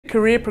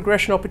Career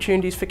progression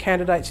opportunities for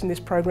candidates in this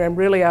program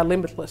really are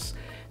limitless.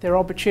 There are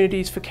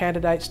opportunities for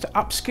candidates to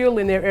upskill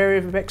in their area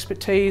of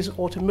expertise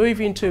or to move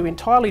into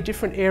entirely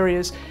different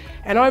areas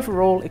and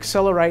overall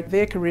accelerate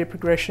their career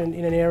progression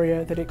in an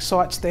area that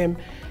excites them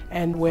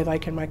and where they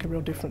can make a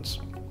real difference.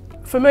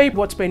 For me,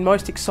 what's been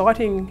most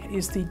exciting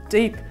is the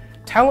deep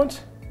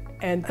talent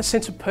and a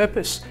sense of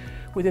purpose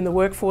within the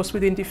workforce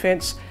within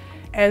Defence,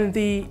 and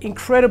the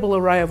incredible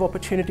array of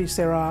opportunities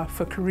there are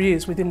for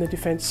careers within the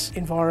defence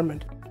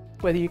environment.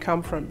 Whether you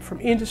come from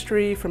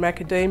industry, from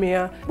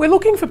academia, we're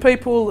looking for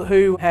people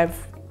who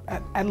have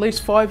at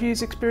least 5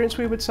 years experience,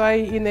 we would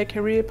say, in their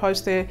career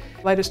post their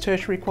latest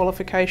tertiary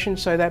qualification.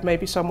 So that may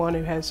be someone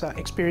who has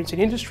experience in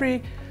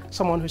industry,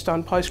 someone who's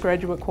done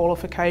postgraduate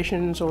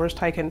qualifications or has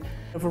taken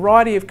a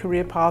variety of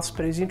career paths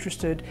but is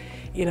interested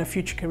in a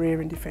future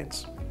career in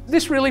defence.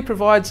 This really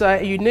provides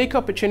a unique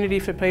opportunity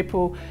for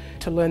people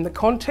to learn the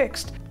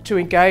context, to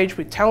engage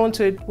with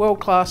talented,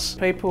 world-class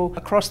people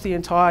across the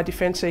entire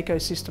defence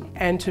ecosystem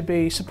and to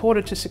be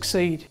supported to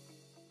succeed.